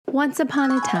Once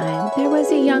upon a time, there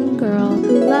was a young girl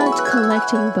who loved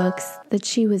collecting books that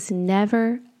she was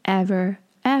never, ever,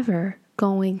 ever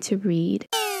going to read.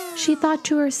 She thought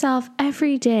to herself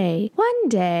every day, one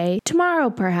day,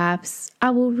 tomorrow perhaps, I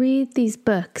will read these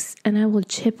books and I will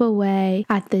chip away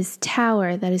at this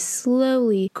tower that is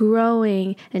slowly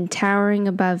growing and towering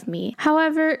above me.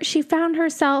 However, she found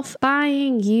herself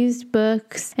buying used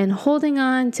books and holding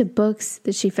on to books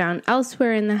that she found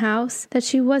elsewhere in the house that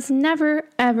she was never,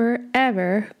 ever,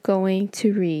 ever going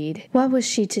to read. What was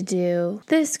she to do?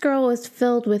 This girl was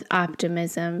filled with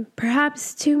optimism,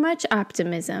 perhaps too much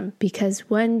optimism, because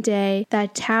one day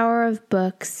that tower of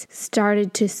books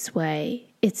started to sway.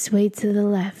 It swayed to the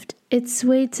left, it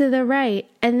swayed to the right,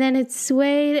 and then it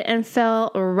swayed and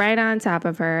fell right on top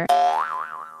of her.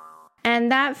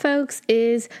 And that, folks,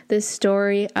 is the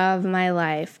story of my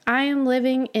life. I am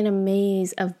living in a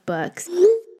maze of books.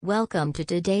 Welcome to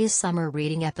today's summer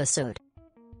reading episode.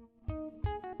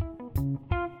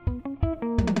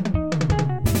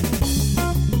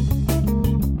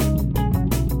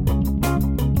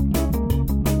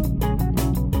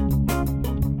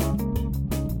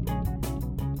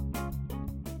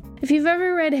 If you've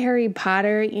ever read Harry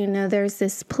Potter, you know there's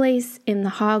this place in the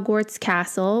Hogwarts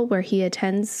castle where he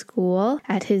attends school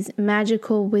at his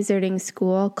magical wizarding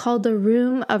school called the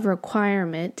Room of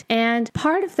Requirement. And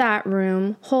part of that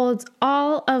room holds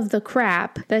all of the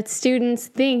crap that students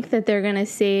think that they're going to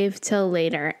save till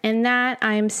later. And that,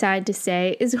 I'm sad to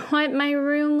say, is what my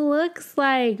room looks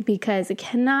like because it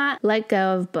cannot let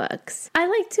go of books. I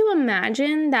like to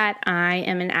imagine that I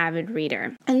am an avid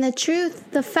reader. And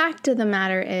the fact of the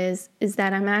matter is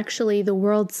that I'm actually the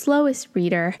world's slowest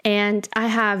reader, and I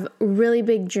have really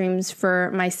big dreams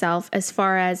for myself as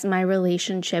far as my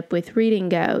relationship with reading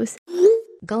goes.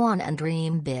 Go on and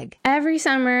dream big. Every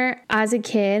summer as a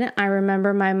kid, I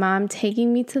remember my mom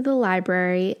taking me to the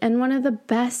library, and one of the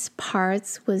best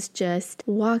parts was just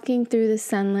walking through the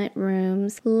sunlit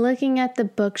rooms, looking at the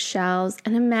bookshelves,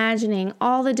 and imagining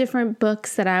all the different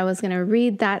books that I was going to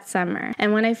read that summer.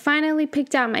 And when I finally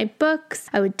picked out my books,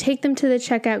 I would take them to the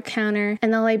checkout counter,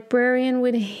 and the librarian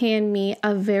would hand me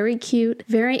a very cute,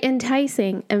 very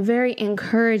enticing, and very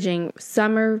encouraging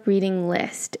summer reading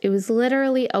list. It was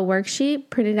literally a worksheet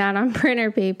printed out on printer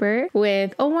paper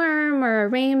with a worm or a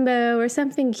rainbow or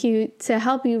something cute to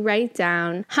help you write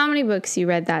down how many books you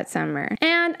read that summer.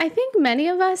 And I think many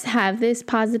of us have this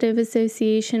positive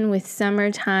association with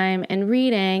summertime and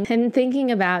reading and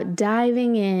thinking about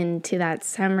diving into that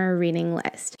summer reading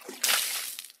list.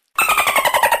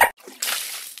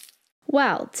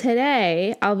 Well,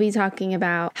 today I'll be talking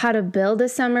about how to build a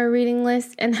summer reading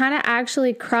list and how to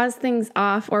actually cross things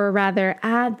off, or rather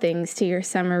add things to your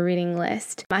summer reading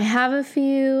list. I have a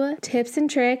few tips and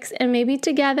tricks, and maybe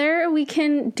together we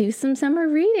can do some summer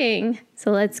reading.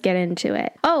 So let's get into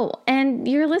it. Oh, and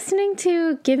you're listening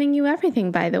to Giving You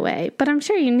Everything, by the way, but I'm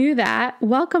sure you knew that.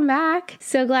 Welcome back.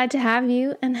 So glad to have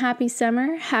you, and happy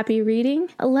summer, happy reading.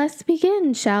 Let's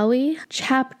begin, shall we?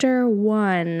 Chapter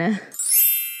 1.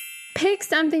 Pick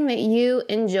something that you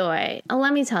enjoy.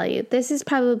 Let me tell you, this is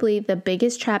probably the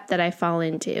biggest trap that I fall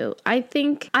into. I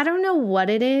don't know what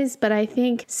it is, but I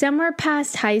think somewhere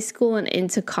past high school and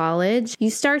into college, you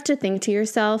start to think to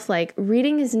yourself, like,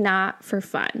 reading is not for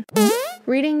fun.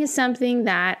 Reading is something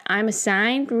that I'm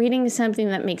assigned. Reading is something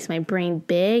that makes my brain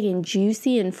big and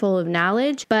juicy and full of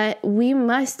knowledge, but we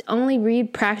must only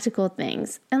read practical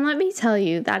things. And let me tell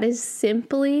you, that is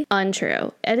simply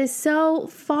untrue. It is so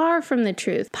far from the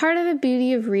truth. Part of the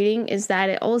beauty of reading is that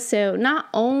it also not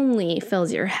only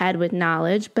fills your head with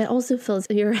knowledge, but also fills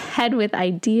your head with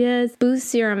ideas,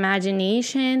 boosts your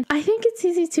imagination. I think it's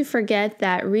easy to forget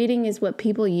that reading is what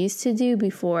people used to do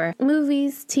before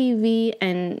movies, TV,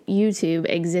 and YouTube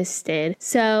existed.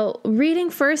 So reading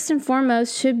first and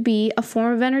foremost should be a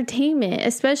form of entertainment,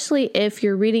 especially if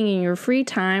you're reading in your free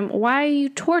time. Why are you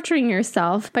torturing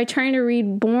yourself by trying to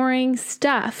read boring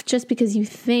stuff just because you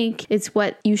think it's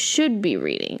what you should be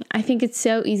reading? I think it's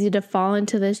so easy to fall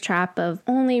into this trap of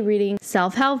only reading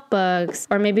self-help books,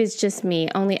 or maybe it's just me.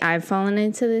 Only I've fallen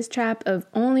into this trap of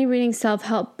only reading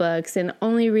self-help books and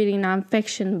only reading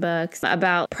nonfiction books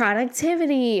about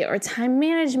productivity or time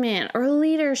management or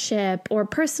leadership or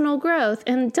personal growth.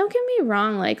 And don't get me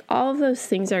wrong, like, all of those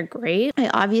things are great. I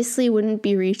obviously wouldn't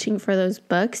be reaching for those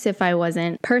books if I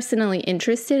wasn't personally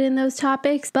interested in those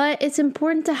topics, but it's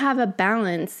important to have a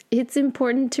balance. It's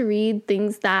important to read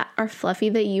things that are fluffy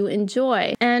that you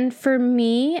enjoy. And for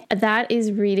me, that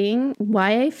is reading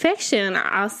YA fiction.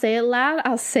 I'll say it loud,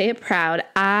 I'll say it proud.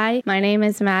 My name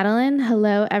is Madeline.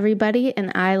 Hello, everybody,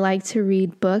 and I like to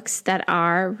read books that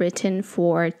are written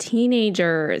for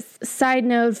teenagers. Side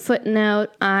note, footnote, note,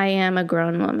 I am a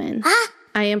grown woman.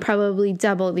 I am probably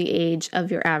double the age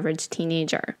of your average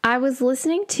teenager. I was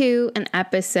listening to an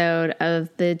episode of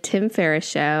the Tim Ferriss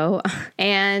show,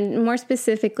 and more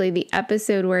specifically, the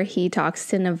episode where he talks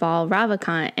to Naval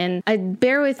Ravikant. And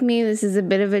bear with me, this is a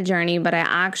bit of a journey, but I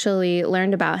actually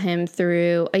learned about him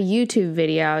through a YouTube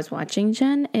video. I was watching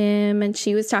Jen M, and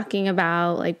she was talking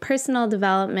about like personal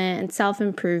development and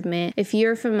self-improvement. If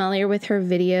you're familiar with her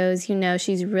videos, you know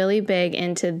she's really big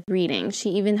into reading. She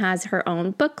even has her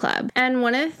own book club. And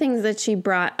one of the things that she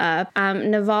brought up,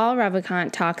 Naval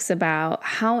Ravikant talks about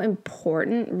how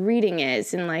important reading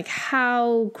is and like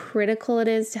how critical it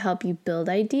is to help you build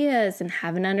ideas and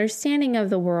have an understanding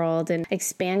of the world and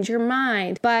expand your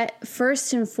mind. But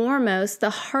first and foremost,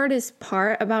 the hardest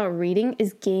part about reading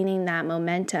is gaining that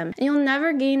momentum. And you'll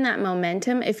never gain that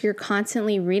momentum if you're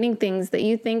constantly reading things that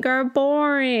you think are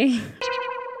boring.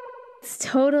 It's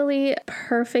totally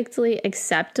perfectly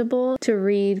acceptable to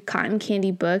read cotton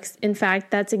candy books. In fact,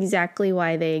 that's exactly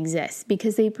why they exist,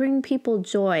 because they bring people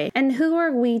joy. And who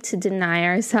are we to deny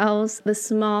ourselves the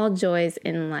small joys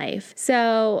in life?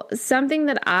 So something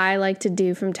that I like to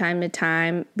do from time to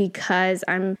time, because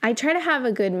I try to have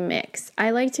a good mix. I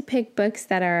like to pick books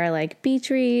that are like beach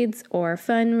reads or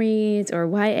fun reads or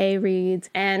YA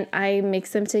reads, and I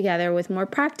mix them together with more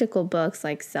practical books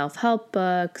like self-help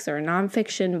books or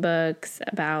nonfiction books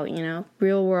about,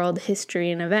 real world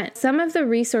history and events. Some of the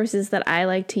resources that I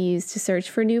like to use to search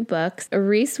for new books,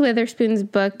 Reese Witherspoon's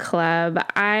book club.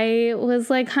 I was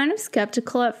like kind of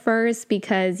skeptical at first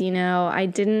because,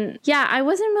 I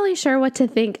wasn't really sure what to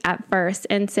think at first.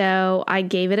 And so I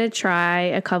gave it a try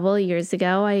a couple of years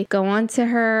ago. I go onto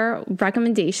her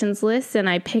recommendations list and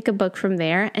I pick a book from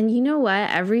there. And you know what?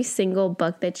 Every single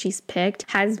book that she's picked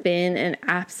has been an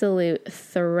absolute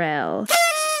thrill.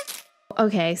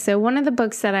 Okay, so one of the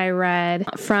books that I read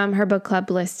from her book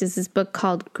club list is this book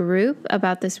called Group,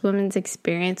 about this woman's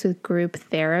experience with group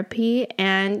therapy.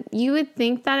 And you would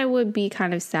think that it would be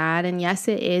kind of sad. And yes,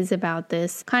 it is about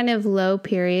this kind of low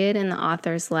period in the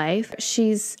author's life.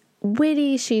 She's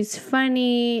witty, she's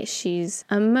funny, she's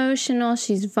emotional,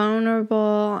 she's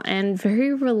vulnerable, and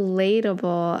very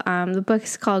relatable. The book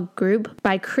is called Group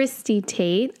by Christy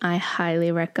Tate. I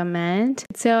highly recommend.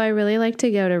 So I really like to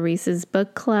go to Reese's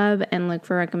book club and look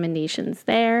for recommendations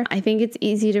there. I think it's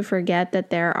easy to forget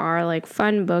that there are like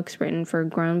fun books written for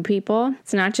grown people.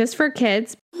 It's not just for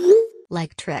kids.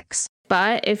 Like tricks.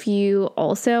 But if you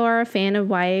also are a fan of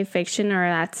YA fiction or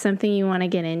that's something you want to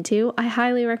get into, I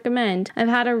highly recommend. I've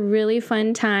had a really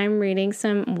fun time reading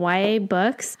some YA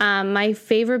books. My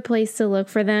favorite place to look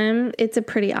for them, it's a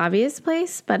pretty obvious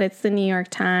place, but it's the New York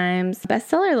Times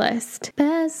bestseller list.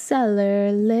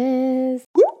 Bestseller list.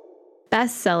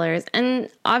 Bestsellers. And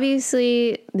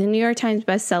obviously the New York Times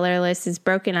bestseller list is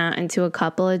broken out into a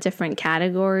couple of different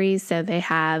categories. So they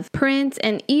have print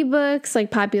and ebooks,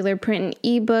 like popular print and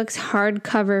ebooks,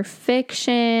 hardcover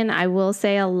fiction. I will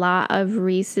say a lot of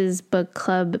Reese's book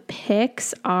club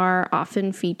picks are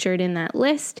often featured in that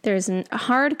list. There's a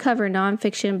hardcover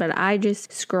nonfiction, but I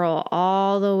just scroll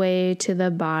all the way to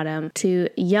the bottom to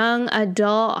young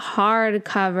adult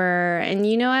hardcover. And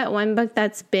you know what? One book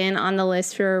that's been on the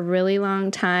list for a really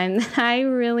long time that I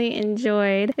really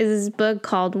enjoyed is this book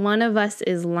called One of Us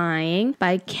is Lying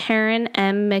by Karen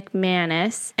M.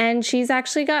 McManus. And she's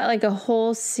actually got like a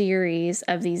whole series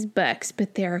of these books,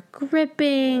 but they're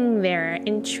gripping, they're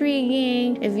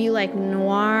intriguing. If you like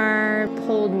noir,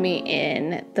 pulled me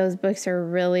in. Those books are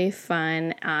really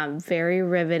fun, very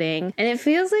riveting, and it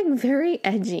feels like very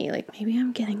edgy. Like maybe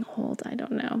I'm getting old, I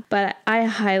don't know. But I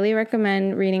highly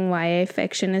recommend reading YA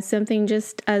fiction. It's something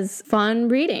just as fun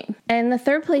reading. And the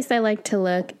third place I like to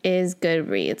look is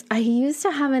Goodreads. I used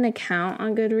to have an account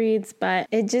on Goodreads, but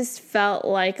it just felt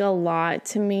like a lot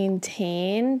to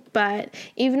maintain. But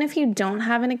even if you don't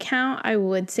have an account, I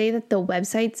would say that the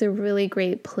website's a really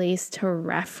great place to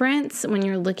reference when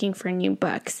you're looking for new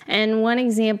books. And one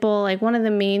example, like one of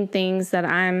the main things that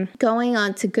I'm going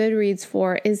on to Goodreads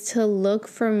for is to look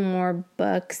for more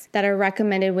books that are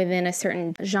recommended within a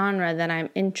certain genre that I'm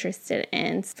interested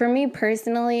in. For me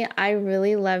personally, I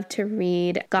really love to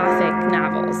read gothic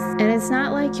novels. And it's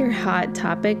not like your hot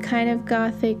topic kind of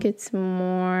gothic. It's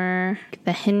more like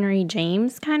the Henry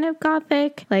James kind of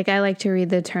Gothic. Like I like to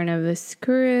read The Turn of the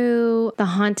Screw, The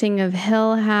Haunting of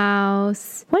Hill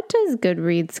House. What does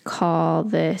Goodreads call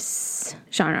this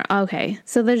genre? Okay,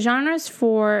 so the genres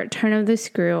for Turn of the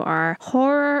Screw are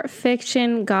horror,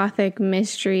 fiction, Gothic,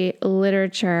 mystery,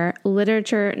 literature,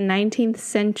 19th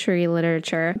century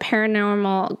literature,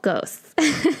 paranormal, ghosts.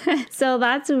 So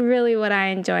that's really what I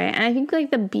enjoy. And I think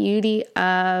like the beauty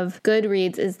of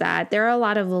Goodreads is that there are a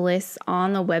lot of lists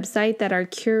on the website that are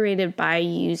curated by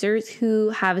users who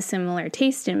have a similar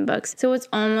taste in books. So it's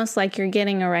almost like you're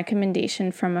getting a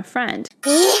recommendation from a friend.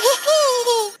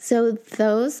 So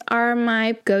those are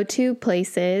my go-to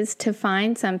places to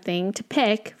find something to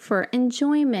pick for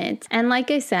enjoyment. And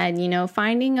like I said,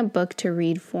 finding a book to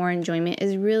read for enjoyment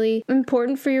is really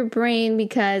important for your brain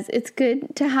because it's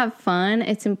good to have fun.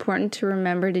 It's important to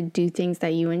remember to do things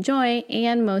that you enjoy.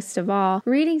 And most of all,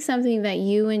 reading something that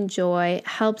you enjoy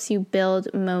helps you build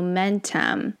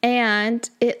momentum. And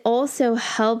it also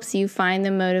helps you find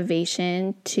the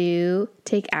motivation to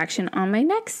take action on my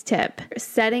next tip,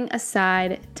 setting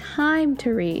aside time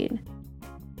to read.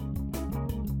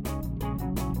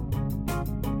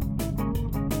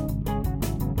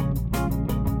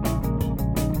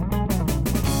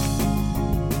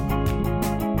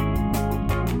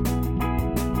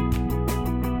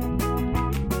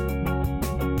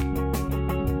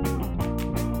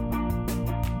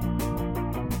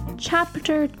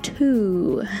 Chapter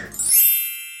 2.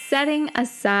 Setting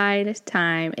aside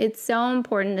time. It's so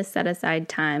important to set aside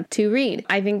time to read.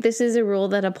 I think this is a rule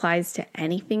that applies to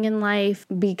anything in life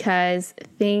because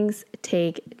things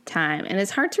take time. And it's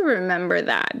hard to remember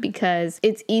that because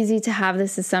it's easy to have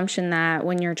this assumption that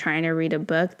when you're trying to read a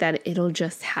book that it'll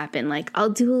just happen. Like I'll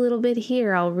do a little bit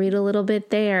here, I'll read a little bit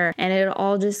there, and it'll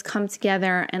all just come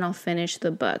together and I'll finish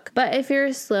the book. But if you're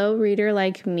a slow reader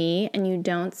like me and you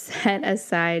don't set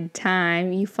aside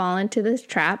time, you fall into this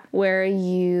trap where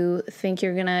you think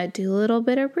you're gonna do a little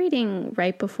bit of reading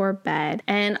right before bed.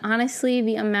 And honestly,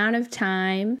 the amount of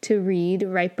time to read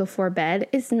right before bed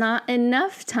is not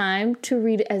enough time to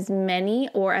read as many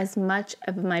or as much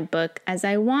of my book as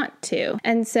I want to.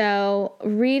 And so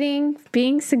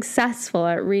being successful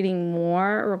at reading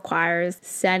more requires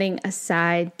setting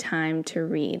aside time to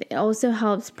read. It also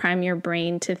helps prime your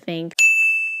brain to think,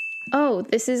 oh,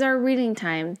 this is our reading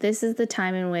time. This is the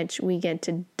time in which we get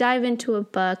to dive into a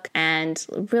book and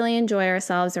really enjoy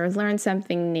ourselves or learn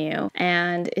something new.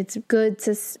 And it's good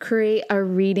to create a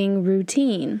reading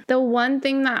routine. The one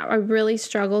thing that I really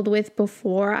struggled with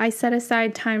before I set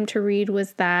aside time to read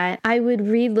was that I would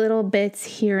read little bits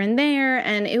here and there,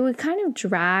 and it would kind of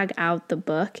drag out the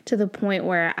book to the point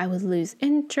where I would lose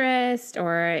interest,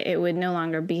 or it would no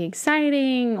longer be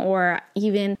exciting, or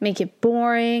even make it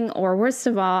boring, or worst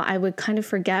of all, I would kind of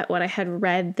forget what I had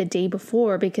read the day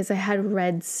before because I had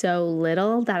read so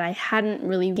little that I hadn't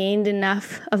really gained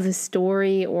enough of the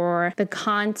story or the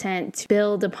content to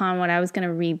build upon what I was going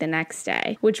to read the next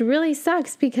day, which really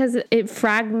sucks because it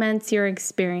fragments your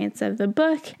experience of the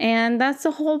book. And that's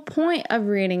the whole point of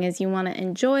reading, is you want to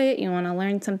enjoy it, you want to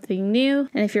learn something new.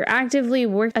 And if you're actively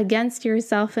working against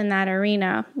yourself in that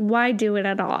arena, why do it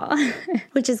at all?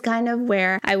 Which is kind of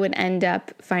where I would end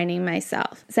up finding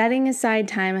myself. Setting aside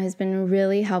time has been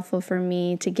really helpful for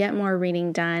me to get more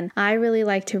reading done. I really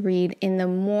like to read in the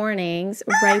mornings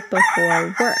right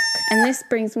before work. And this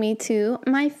brings me to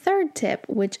my third tip,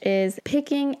 which is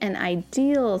picking an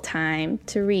ideal time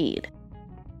to read.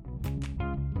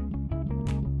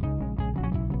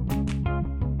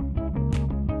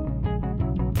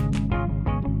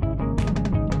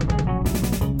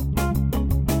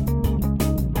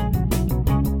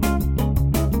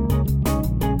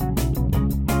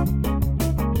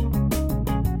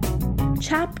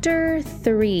 Chapter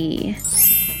 3.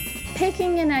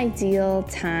 Picking an ideal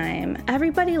time.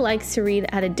 Everybody likes to read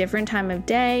at a different time of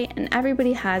day, and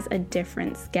everybody has a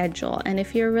different schedule. And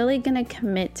if you're really going to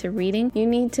commit to reading, you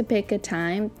need to pick a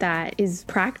time that is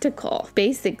practical,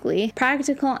 basically.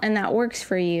 Practical and that works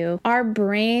for you. Our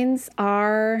brains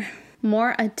are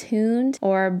more attuned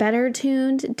or better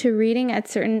tuned to reading at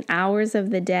certain hours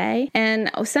of the day. And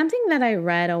something that I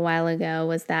read a while ago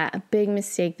was that a big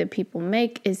mistake that people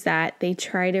make is that they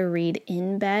try to read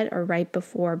in bed or right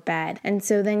before bed. And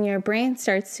so then your brain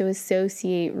starts to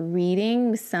associate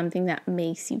reading with something that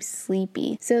makes you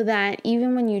sleepy. So that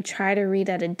even when you try to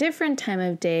read at a different time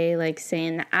of day, like say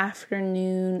in the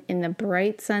afternoon, in the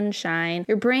bright sunshine,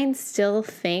 your brain still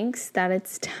thinks that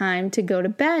it's time to go to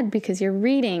bed because you're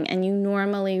reading and you you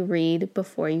normally read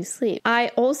before you sleep.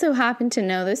 I also happen to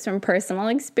know this from personal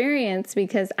experience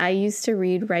because I used to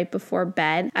read right before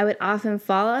bed. I would often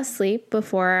fall asleep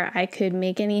before I could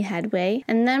make any headway.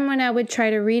 And then when I would try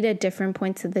to read at different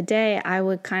points of the day, I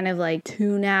would kind of like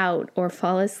tune out or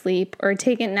fall asleep or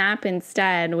take a nap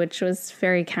instead, which was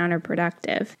very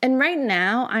counterproductive. And right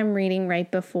now I'm reading right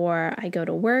before I go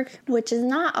to work, which is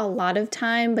not a lot of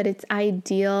time, but it's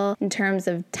ideal in terms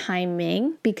of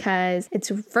timing because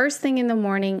it's first thing in the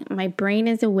morning. My brain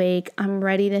is awake. I'm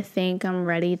ready to think. I'm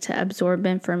ready to absorb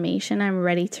information. I'm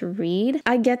ready to read.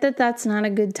 I get that that's not a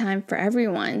good time for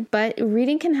everyone, but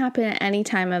reading can happen at any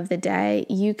time of the day.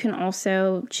 You can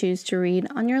also choose to read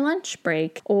on your lunch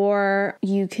break, or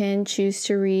you can choose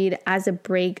to read as a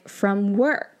break from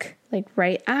work, like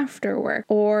right after work,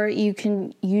 or you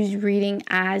can use reading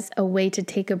as a way to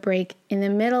take a break in the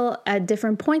middle at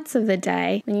different points of the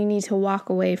day when you need to walk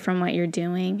away from what you're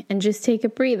doing and just take a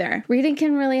breather. Reading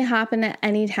can really happen at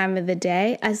any time of the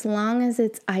day as long as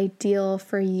it's ideal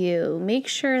for you. Make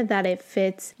sure that it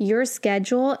fits your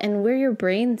schedule and where your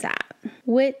brain's at,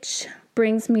 which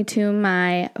brings me to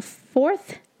my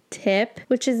fourth tip,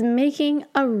 which is making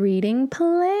a reading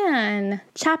plan.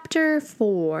 Chapter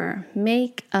 4,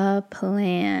 make a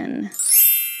plan.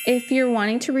 If you're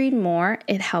wanting to read more,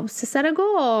 it helps to set a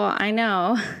goal. I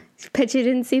know. Bet you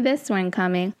didn't see this one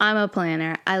coming. I'm a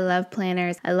planner. I love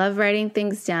planners. I love writing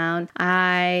things down.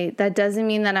 That doesn't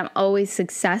mean that I'm always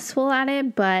successful at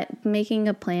it, but making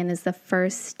a plan is the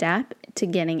first step to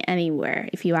getting anywhere,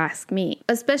 if you ask me.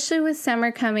 Especially with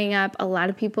summer coming up, a lot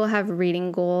of people have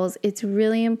reading goals. It's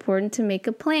really important to make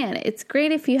a plan. It's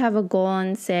great if you have a goal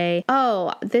and say,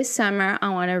 oh, this summer I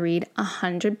want to read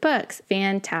 100 books.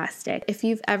 Fantastic. If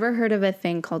you've ever heard of a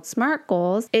thing called SMART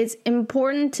goals, it's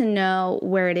important to know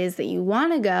where it is that you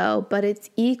want to go, but it's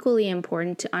equally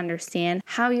important to understand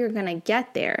how you're going to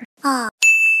get there.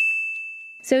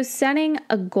 So setting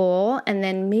a goal and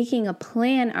then making a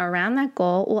plan around that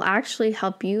goal will actually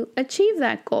help you achieve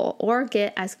that goal or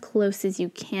get as close as you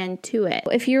can to it.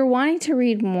 If you're wanting to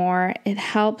read more, it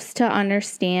helps to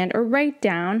understand or write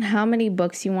down how many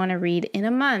books you want to read in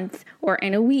a month or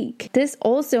in a week. This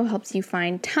also helps you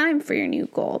find time for your new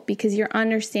goal because you're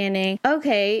understanding,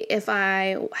 okay, if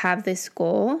I have this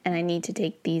goal and I need to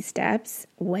take these steps,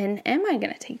 when am I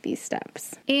going to take these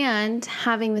steps? And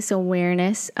having this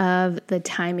awareness of the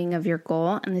timing of your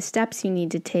goal and the steps you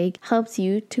need to take helps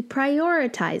you to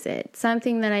prioritize it.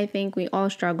 Something that I think we all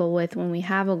struggle with when we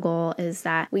have a goal is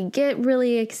that we get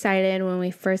really excited when we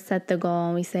first set the goal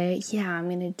and we say, yeah, I'm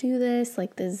going to do this.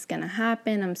 Like, this is going to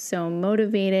happen. I'm so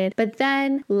motivated. But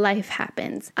then life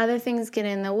happens. Other things get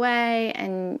in the way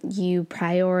and you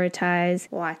prioritize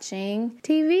watching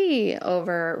TV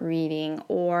over reading,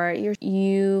 or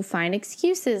you find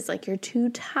excuses like you're too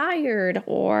tired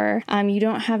or you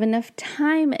don't have enough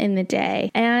time in the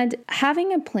day. And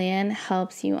having a plan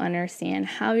helps you understand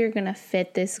how you're going to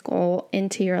fit this goal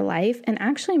into your life and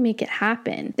actually make it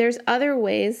happen. There's other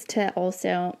ways to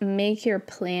also make your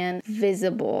plan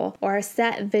visible or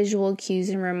set visual cues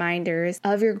and reminders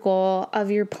of your goal, of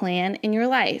your plan in your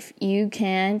life. You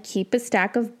can keep a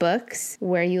stack of books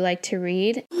where you like to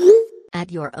read. At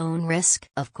your own risk,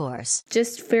 of course.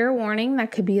 Just fair warning,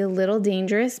 that could be a little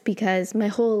dangerous because my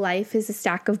whole life is a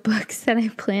stack of books that I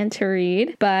plan to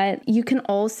read. But you can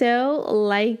also,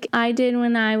 like I did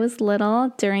when I was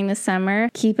little during the summer,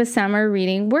 keep a summer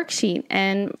reading worksheet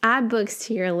and add books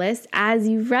to your list as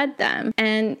you've read them.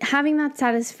 And having that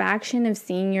satisfaction of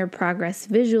seeing your progress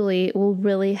visually will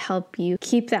really help you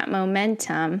keep that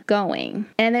momentum going.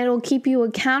 And it'll keep you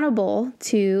accountable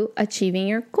to achieving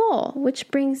your goal,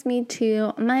 which brings me to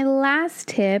my last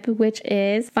tip, which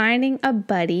is finding a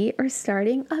buddy or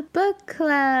starting a book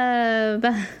club.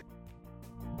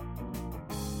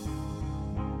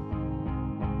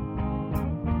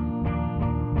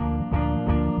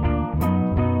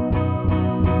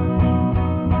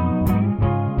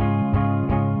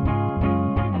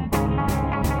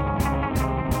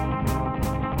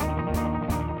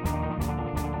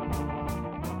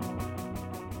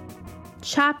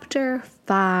 Chapter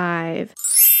 5.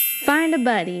 Find a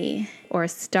buddy or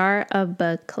start a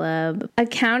book club.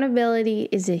 Accountability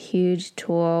is a huge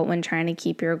tool when trying to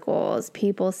keep your goals.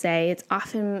 People say it's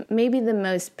often maybe the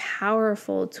most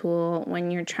powerful tool when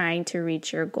you're trying to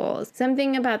reach your goals.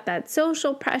 Something about that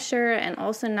social pressure and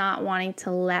also not wanting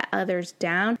to let others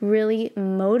down really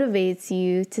motivates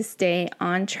you to stay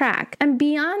on track. And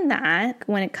beyond that,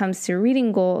 when it comes to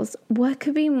reading goals, what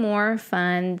could be more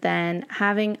fun than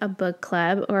having a book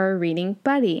club or a reading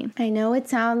buddy? I know it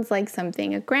sounds like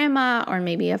something a grandma about, or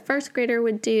maybe a first grader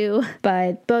would do.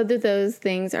 But both of those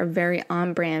things are very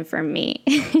on brand for me.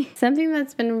 Something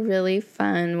that's been really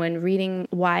fun when reading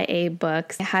YA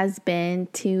books has been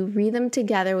to read them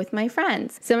together with my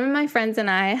friends. Some of my friends and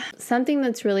I, something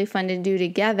that's really fun to do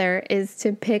together is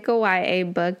to pick a YA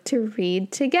book to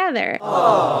read together.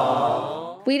 Aww.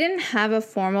 We didn't have a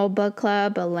formal book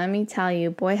club, but let me tell you,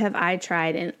 boy, have I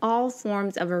tried in all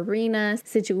forms of arenas,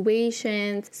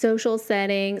 situations, social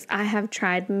settings. I have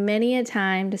tried many a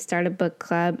time to start a book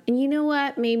club, and you know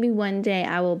what? Maybe one day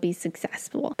I will be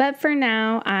successful. But for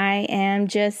now, I am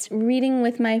just reading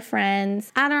with my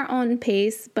friends at our own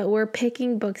pace, but we're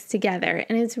picking books together,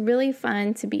 and it's really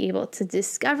fun to be able to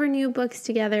discover new books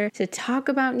together, to talk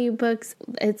about new books.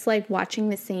 It's like watching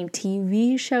the same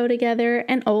TV show together,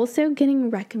 and also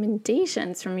getting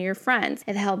recommendations from your friends.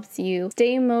 It helps you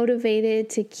stay motivated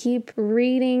to keep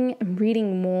reading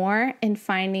more, and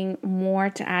finding more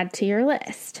to add to your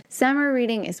list. Summer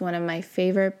reading is one of my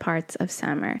favorite parts of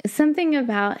summer. It's something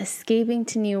about escaping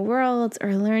to new worlds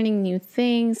or learning new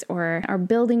things or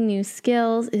building new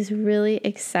skills is really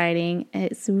exciting.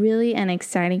 It's really an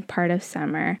exciting part of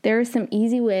summer. There are some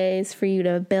easy ways for you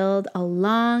to build a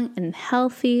long and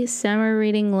healthy summer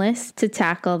reading list to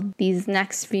tackle these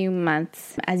next few months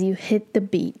as you hit the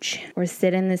beach or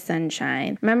sit in the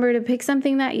sunshine. Remember to pick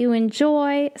something that you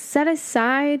enjoy, set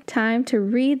aside time to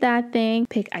read that thing,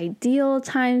 pick ideal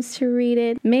times to read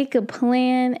it, make a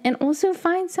plan, and also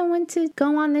find someone to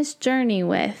go on this journey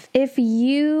with. If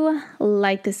you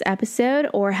like this episode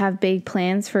or have big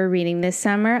plans for reading this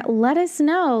summer, let us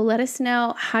know. Let us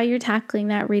know how you're tackling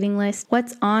that reading list,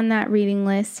 what's on that reading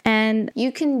list, and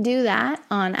you can do that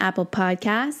on Apple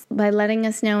Podcasts by letting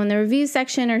us know in the review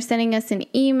section or sending us an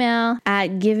email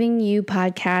at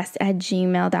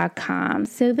givingyoupodcast@gmail.com.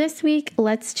 So this week,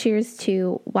 let's cheers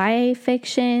to YA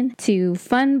fiction, to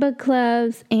fun book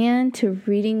clubs, and to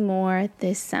reading more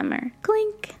this summer.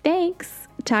 Clink. Thanks.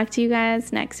 Talk to you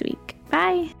guys next week.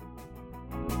 Bye.